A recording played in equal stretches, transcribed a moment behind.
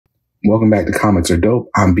Welcome back to Comics Are Dope.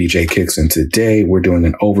 I'm BJ Kicks, and today we're doing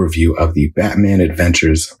an overview of the Batman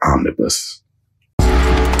Adventures Omnibus.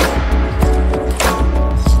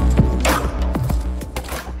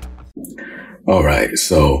 All right,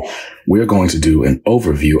 so we're going to do an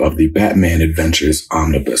overview of the Batman Adventures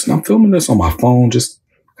Omnibus. And I'm filming this on my phone just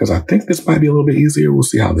because I think this might be a little bit easier. We'll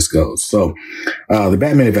see how this goes. So the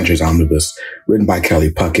Batman Adventures Omnibus, written by Kelley,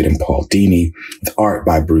 Puckett, and Paul Dini, with art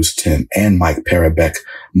by Bruce Timm and Mike Parobeck.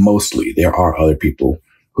 Mostly, there are other people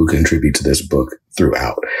who contribute to this book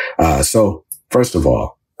throughout. So first of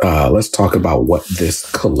all, let's talk about what this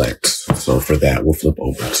collects. So for that, we'll flip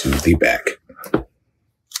over to the back.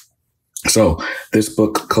 So this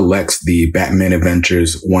book collects the Batman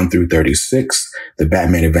Adventures 1 through 36, the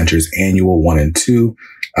Batman Adventures Annual 1 and 2,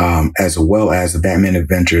 as well as the Batman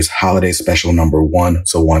Adventures Holiday Special number 1,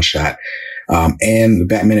 so one shot, and the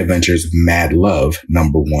Batman Adventures Mad Love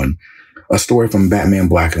number 1, a story from Batman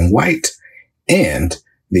Black and White, and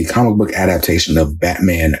the comic book adaptation of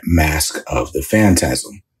Batman Mask of the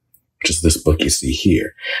Phantasm, which is this book you see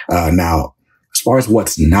here. Now, as far as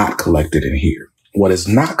what's not collected in here, what is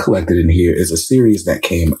not collected in here is a series that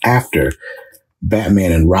came after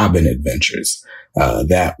Batman and Robin Adventures.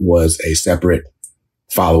 That was a separate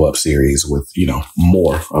follow-up series with,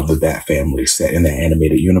 more of the Bat family set in the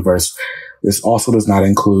animated universe. This also does not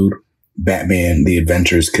include Batman The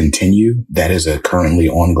Adventures Continue. That is a currently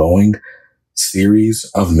ongoing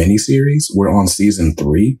series of miniseries. We're on season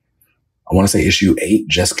 3. I want to say issue 8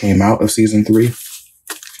 just came out of season 3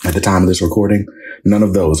 at the time of this recording. None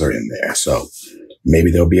of those are in there. So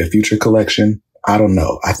maybe there'll be a future collection. I don't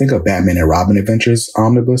know. I think a Batman and Robin Adventures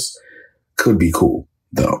omnibus could be cool,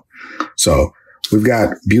 though. So we've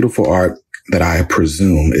got beautiful art that I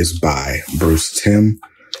presume is by Bruce Timm,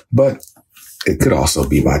 but it could also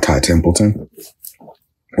be by Ty Templeton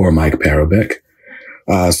or Mike Parobeck.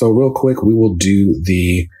 So real quick, we will do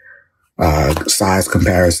the size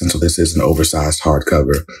comparison. So this is an oversized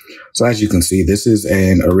hardcover. So as you can see, this is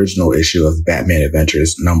an original issue of Batman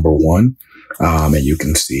Adventures number 1. And you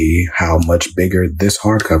can see how much bigger this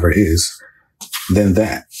hardcover is than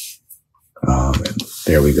that. And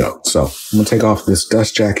there we go. So I'm going to take off this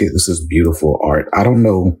dust jacket. This is beautiful art. I don't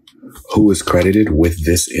know who is credited with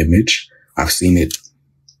this image. I've seen it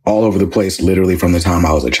all over the place, literally from the time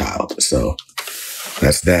I was a child. So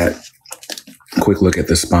that's that. Quick look at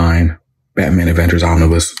the spine. Batman Adventures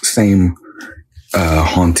Omnibus. Same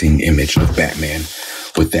haunting image of Batman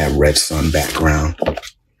with that red sun background.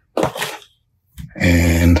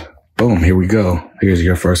 And boom, here we go. Here's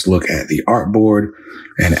your first look at the artboard.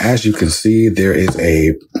 And as you can see, there is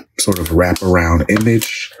a sort of wraparound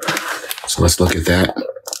image. So let's look at that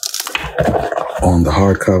on the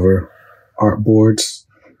hardcover artboards.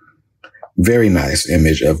 Very nice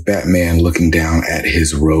image of Batman looking down at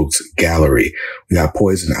his rogues gallery. We got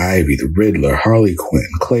Poison Ivy, the Riddler, Harley Quinn,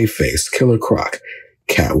 Clayface, Killer Croc,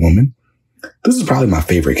 Catwoman. This is probably my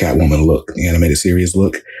favorite Catwoman look, the animated series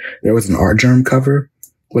look. There was an Art Germ cover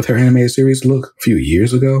with her animated series look a few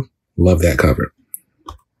years ago. Love that cover.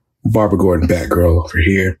 Barbara Gordon Batgirl over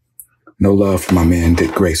here. No love for my man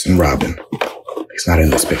Dick Grayson Robin. He's not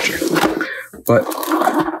in this picture. But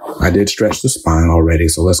I did stretch the spine already,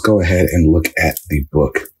 so let's go ahead and look at the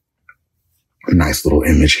book. Nice little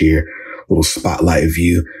image here. Little spotlight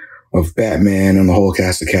view of Batman and the whole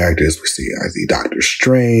cast of characters. We see Dr.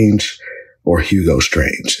 Strange, or Hugo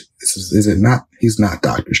Strange. Is it not? He's not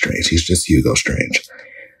Doctor Strange. He's just Hugo Strange.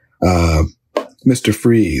 Mr.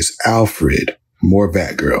 Freeze, Alfred, more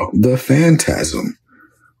Batgirl, the Phantasm,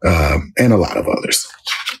 and a lot of others.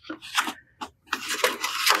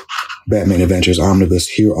 Batman Adventures Omnibus.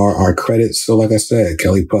 Here are our credits. So like I said,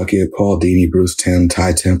 Kelley, Puckett, Paul Dini, Bruce Timm,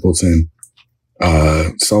 Ty Templeton,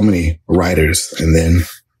 so many writers, and then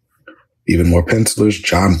even more pencilers.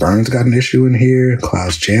 John Byrne's got an issue in here.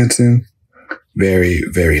 Klaus Janson. Very,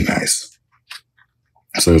 very nice.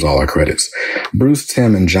 So there's all our credits. Bruce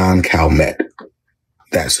Timm and John Calmette.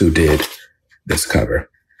 That's who did this cover.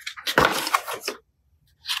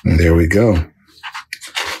 And there we go.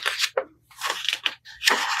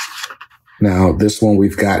 Now, this one,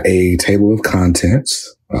 we've got a table of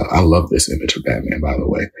contents. I love this image of Batman, by the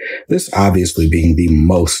way. This obviously being the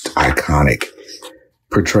most iconic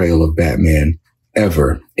portrayal of Batman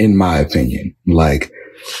ever, in my opinion. Like,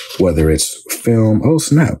 whether it's film, oh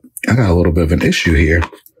snap, I got a little bit of an issue here.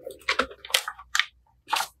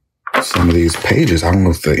 Some of these pages, I don't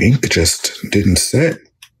know if the ink just didn't set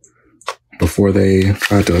before they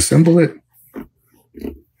tried to assemble it,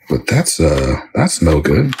 but that's no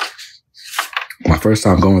good. My first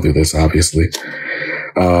time going through this, obviously.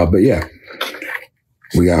 But yeah,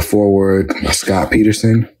 We got forward by Scott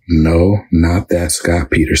Peterson. No, not that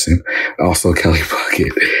Scott Peterson. Also Kelley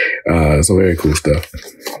Puckett. So very cool stuff.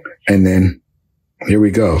 And then here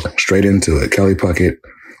we go. Straight into it. Kelley Puckett,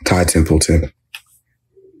 Ty Templeton.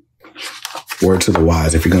 Word to the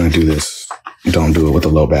wise. If you're going to do this, don't do it with a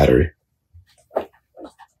low battery.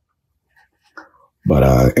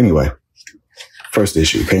 But anyway, first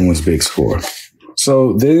issue, Penguin's Big Score.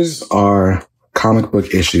 So these are comic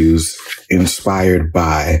book issues inspired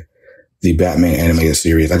by the Batman animated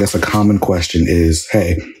series. I guess a common question is,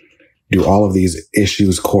 hey, do all of these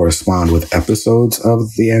issues correspond with episodes of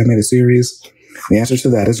the animated series? The answer to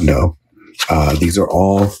that is no. These are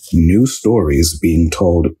all new stories being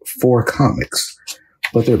told for comics,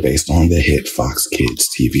 but they're based on the hit Fox Kids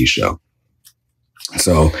TV show.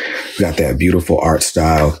 So we got that beautiful art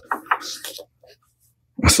style.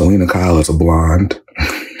 Selena Kyle is a blonde.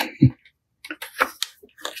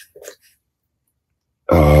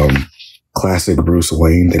 Classic Bruce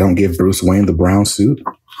Wayne. They don't give Bruce Wayne the brown suit.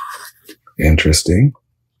 Interesting.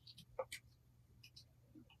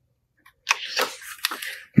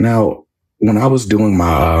 Now, when I was doing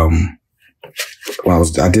my,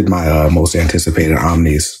 I did my most anticipated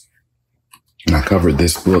omnis, and I covered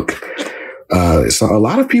this book. So a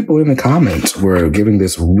lot of people in the comments were giving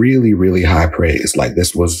this really, really high praise. Like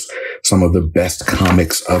this was some of the best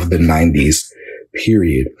comics of the 90s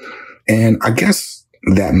period. And I guess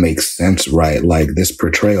that makes sense, right? Like this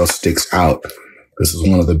portrayal sticks out. This is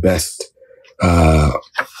one of the best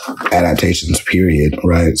adaptations, period,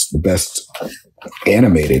 right? It's the best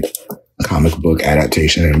animated comic book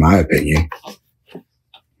adaptation, in my opinion.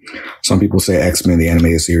 Some people say X-Men, the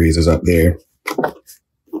animated series, is up there.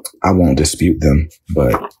 I won't dispute them,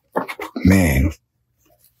 but man,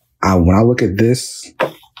 when I look at this,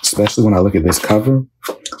 especially when I look at this cover,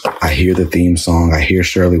 I hear the theme song. I hear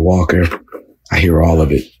Shirley Walker. I hear all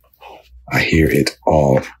of it. I hear it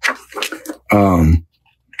all.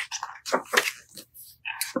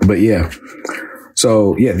 But yeah.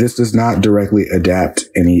 So yeah, this does not directly adapt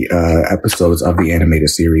any episodes of the animated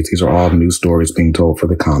series. These are all new stories being told for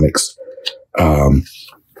the comics.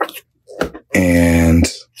 And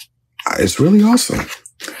it's really awesome.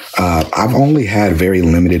 I've only had very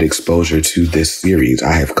limited exposure to this series.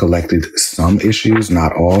 I have collected some issues,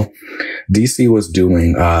 not all. DC was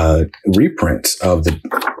doing reprints of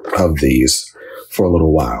these for a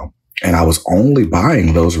little while, and I was only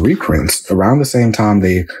buying those reprints around the same time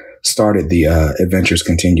they started the Adventures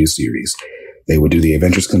Continue series. They would do the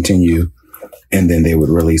Adventures Continue, and then they would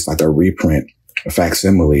release like a reprint, a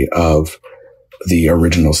facsimile of the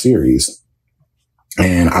original series.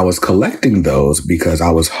 And I was collecting those because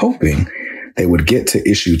I was hoping they would get to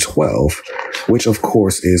issue 12, which of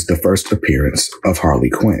course is the first appearance of Harley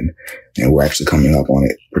Quinn. And we're actually coming up on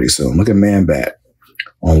it pretty soon. Look at Man-Bat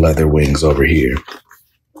on leather wings over here.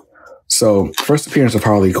 So first appearance of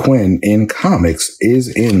Harley Quinn in comics is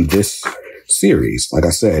in this series, like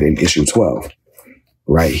I said, in issue 12,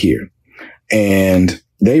 right here. And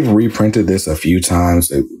they've reprinted this a few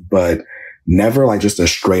times, but never like just a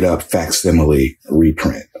straight up facsimile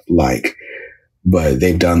reprint. But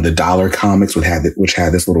they've done the Dollar Comics, which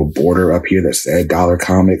had this little border up here that said Dollar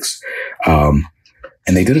Comics. And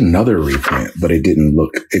they did another reprint, but it didn't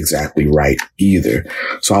look exactly right either.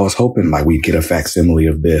 So I was hoping like we'd get a facsimile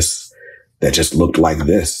of this that just looked like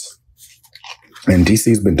this. And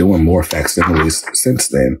DC's been doing more facsimiles since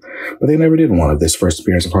then, but they never did one of this first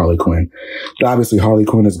appearance of Harley Quinn. But obviously Harley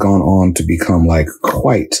Quinn has gone on to become like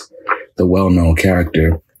quite the well-known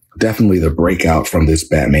character, definitely the breakout from this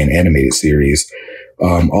Batman animated series.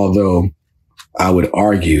 Although I would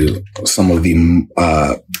argue some of the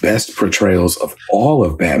best portrayals of all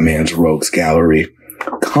of Batman's rogues gallery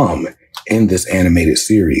come in this animated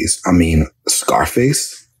series. I mean,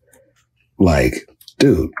 Scarface, like,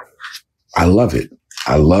 dude, I love it.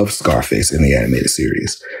 I love Scarface in the animated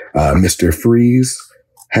series. Mr. Freeze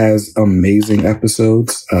has amazing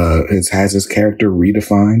episodes. It has his character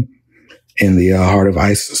redefined in the Heart of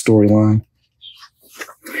Ice storyline.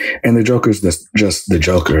 And the Joker's just the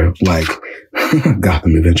Joker, like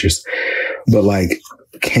Gotham Adventures. But like,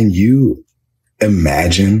 can you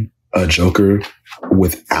imagine a Joker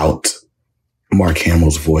without Mark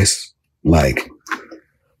Hamill's voice? Like,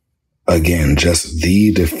 again, just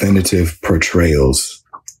the definitive portrayals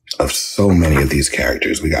of so many of these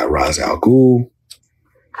characters. We got Ra's al Ghul,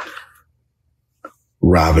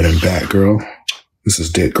 Robin and Batgirl. This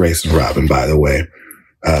is Dick Grayson Robin, by the way.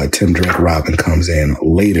 Tim Drake Robin comes in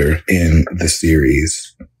later in the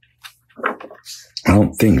series. I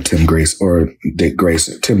don't think Tim Drake,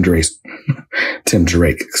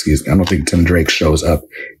 excuse me. I don't think Tim Drake shows up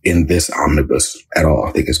in this omnibus at all.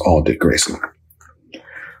 I think it's all Dick Grayson.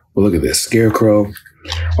 But look at this, Scarecrow.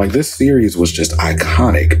 Like, this series was just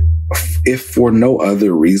iconic, if for no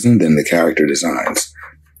other reason than the character designs.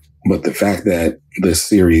 But the fact that this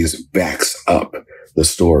series backs up the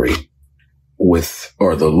story with,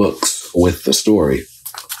 or the looks with the story,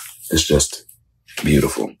 is just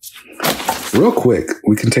beautiful. Real quick,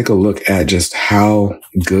 we can take a look at just how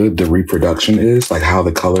good the reproduction is, like how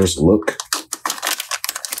the colors look.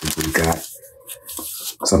 We've got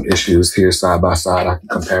some issues here side by side I can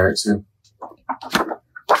compare it to.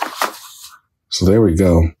 So there we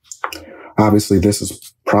go. Obviously, this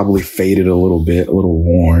is probably faded a little bit, a little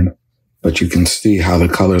worn, but you can see how the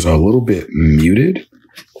colors are a little bit muted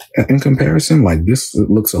in comparison. Like, this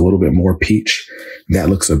looks a little bit more peach. That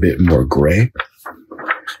looks a bit more gray.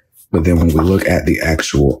 But then when we look at the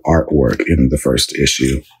actual artwork in the first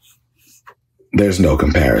issue, there's no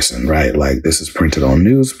comparison, right? Like, this is printed on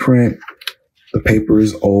newsprint. The paper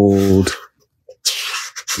is old.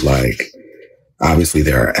 Like, obviously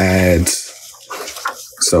there are ads.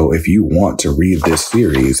 So if you want to read this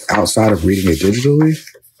series outside of reading it digitally,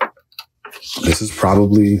 this is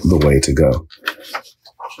probably the way to go.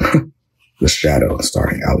 The Shadow,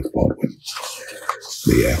 starring Alec Baldwin.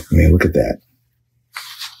 But yeah, I mean, look at that.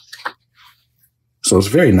 So it's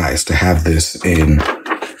very nice to have this in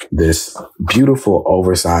this beautiful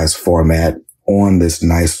oversized format on this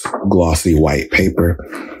nice glossy white paper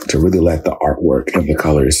to really let the artwork and the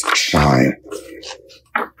colors shine.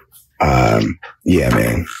 Yeah,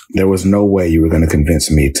 man, there was no way you were going to convince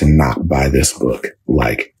me to not buy this book,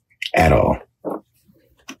 like, at all.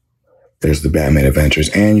 There's the Batman Adventures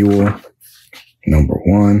Annual,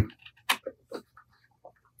 #1.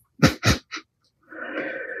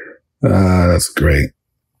 That's great.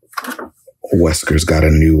 Wesker's got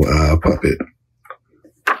a new puppet.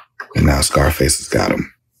 And now Scarface has got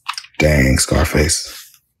him. Dang, Scarface.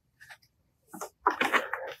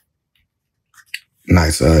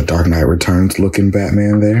 Nice Dark Knight Returns looking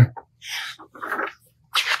Batman there.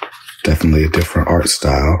 Definitely a different art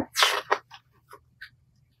style.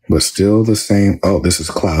 But still the same. Oh, this is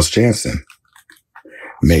Klaus Janson.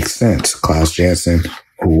 Makes sense. Klaus Janson,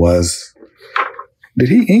 who was... Did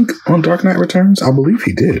he ink on Dark Knight Returns? I believe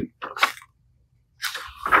he did.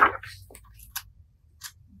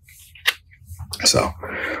 So,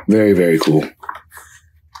 very, very cool.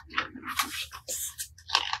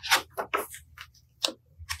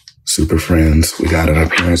 Super Friends. We got an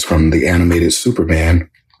appearance from the animated Superman,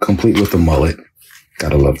 complete with a mullet.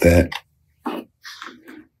 Gotta love that.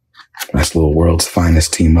 Nice little World's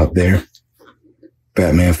Finest team up there.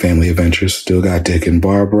 Batman Family Adventures. Still got Dick and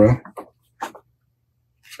Barbara.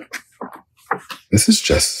 This is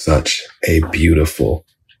just such a beautiful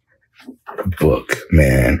book,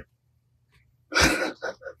 man.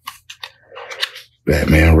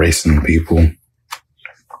 Batman racing people.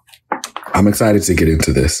 I'm excited to get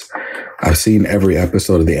into this. I've seen every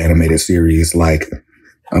episode of the animated series like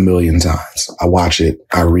a million times. I watch it,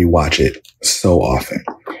 I rewatch it so often.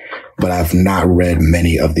 But I've not read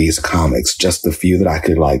many of these comics, just the few that I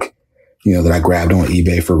could that I grabbed on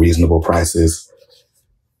eBay for reasonable prices.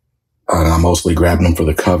 I mostly grabbed them for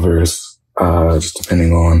the covers, just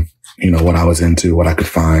depending on, what I was into, what I could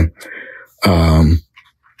find.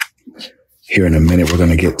 Here in a minute, we're going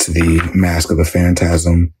to get to the Mask of the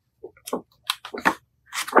Phantasm.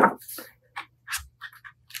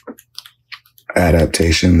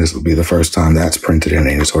 Adaptation. This will be the first time that's printed in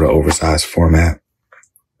any sort of oversized format.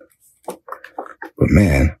 But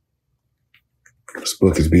man, this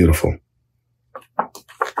book is beautiful.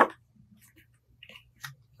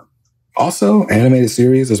 Also, animated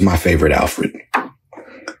series is my favorite Alfred.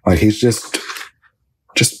 Like, he's just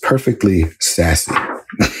perfectly sassy.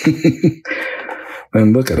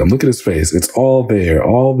 And look at him. Look at his face. It's all there.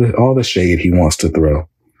 All the shade he wants to throw.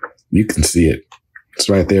 You can see it. It's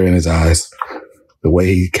right there in his eyes. The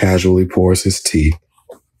way he casually pours his tea.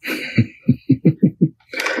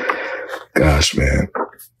 Gosh, man.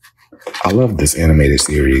 I love this animated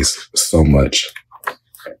series so much.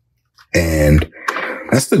 And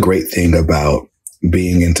that's the great thing about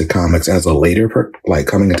being into comics as a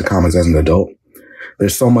coming into comics as an adult.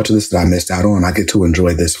 There's so much of this that I missed out on. I get to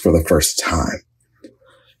enjoy this for the first time.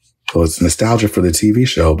 So it's nostalgia for the TV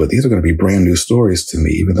show, but these are going to be brand new stories to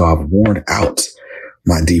me, even though I've worn out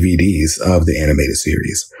my DVDs of the animated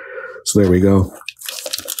series. So there we go.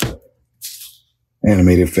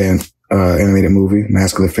 Animated movie,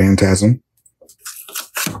 Mask of the Phantasm.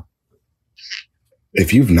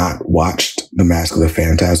 If you've not watched the Mask of the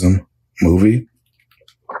Phantasm movie,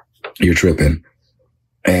 you're tripping.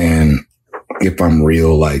 And if I'm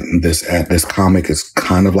real, like this comic is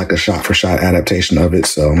kind of like a shot for shot adaptation of it.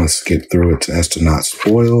 So I'm going to skip through it as to not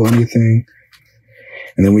spoil anything.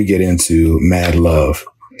 And then we get into Mad Love,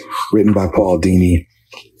 written by Paul Dini,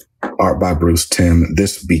 art by Bruce Timm.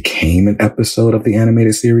 This became an episode of the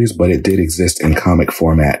animated series, but it did exist in comic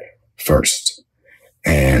format first.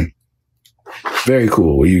 And very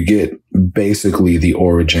cool. You get basically the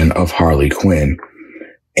origin of Harley Quinn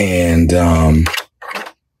and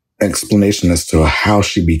explanation as to how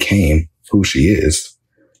she became who she is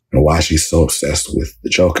and why she's so obsessed with the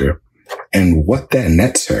Joker and what that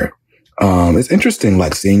nets her. It's interesting,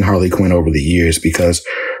 like seeing Harley Quinn over the years, because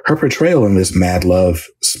her portrayal in this Mad Love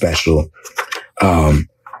special,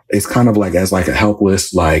 is kind of like as like a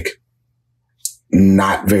helpless, like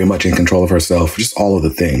not very much in control of herself, just all of the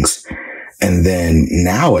things. And then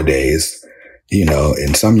nowadays, you know,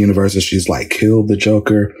 in some universes, she's like killed the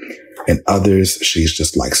Joker. In others, she's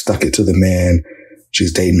just like stuck it to the man.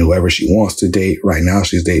 She's dating whoever she wants to date. Right now,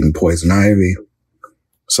 she's dating Poison Ivy.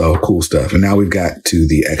 So cool stuff. And now we've got to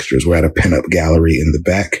the extras. We're at a pinup gallery in the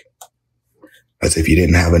back. As if you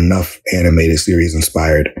didn't have enough animated series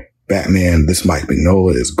inspired Batman, this Mike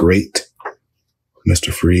Mignola is great.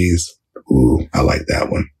 Mr. Freeze. Ooh, I like that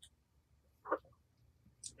one.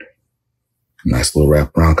 Nice little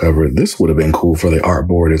wraparound cover. This would have been cool for the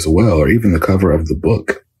artboard as well, or even the cover of the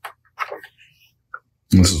book.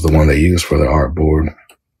 This is the one they used for the artboard.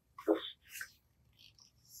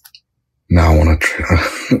 Now I want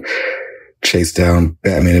to chase down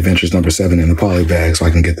Batman Adventures #7 in the poly bag so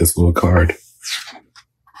I can get this little card.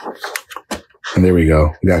 And there we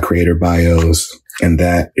go. We got creator bios, and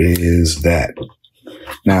that is that.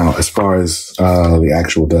 Now, as far as the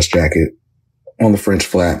actual dust jacket, on the French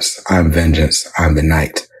flaps, I'm Vengeance, I'm the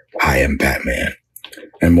Knight, I am Batman,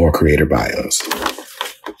 and more creator bios.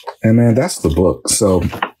 And man, that's the book. So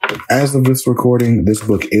as of this recording, this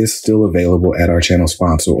book is still available at our channel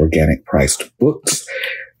sponsor, Organic Priced Books.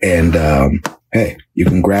 And hey, you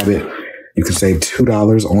can grab it. You can save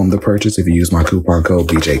 $2 on the purchase if you use my coupon code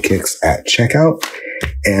BJKicks at checkout.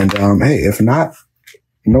 And hey, if not,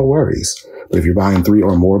 no worries. But if you're buying 3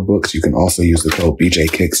 or more books, you can also use the code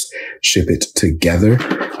BJKicks, ship it together.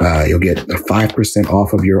 You'll get 5%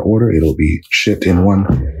 off of your order. It'll be shipped in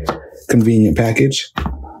one convenient package.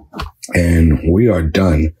 And we are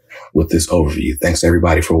done with this overview. Thanks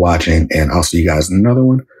everybody for watching, and I'll see you guys in another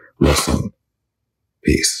one real soon.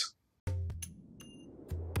 Peace.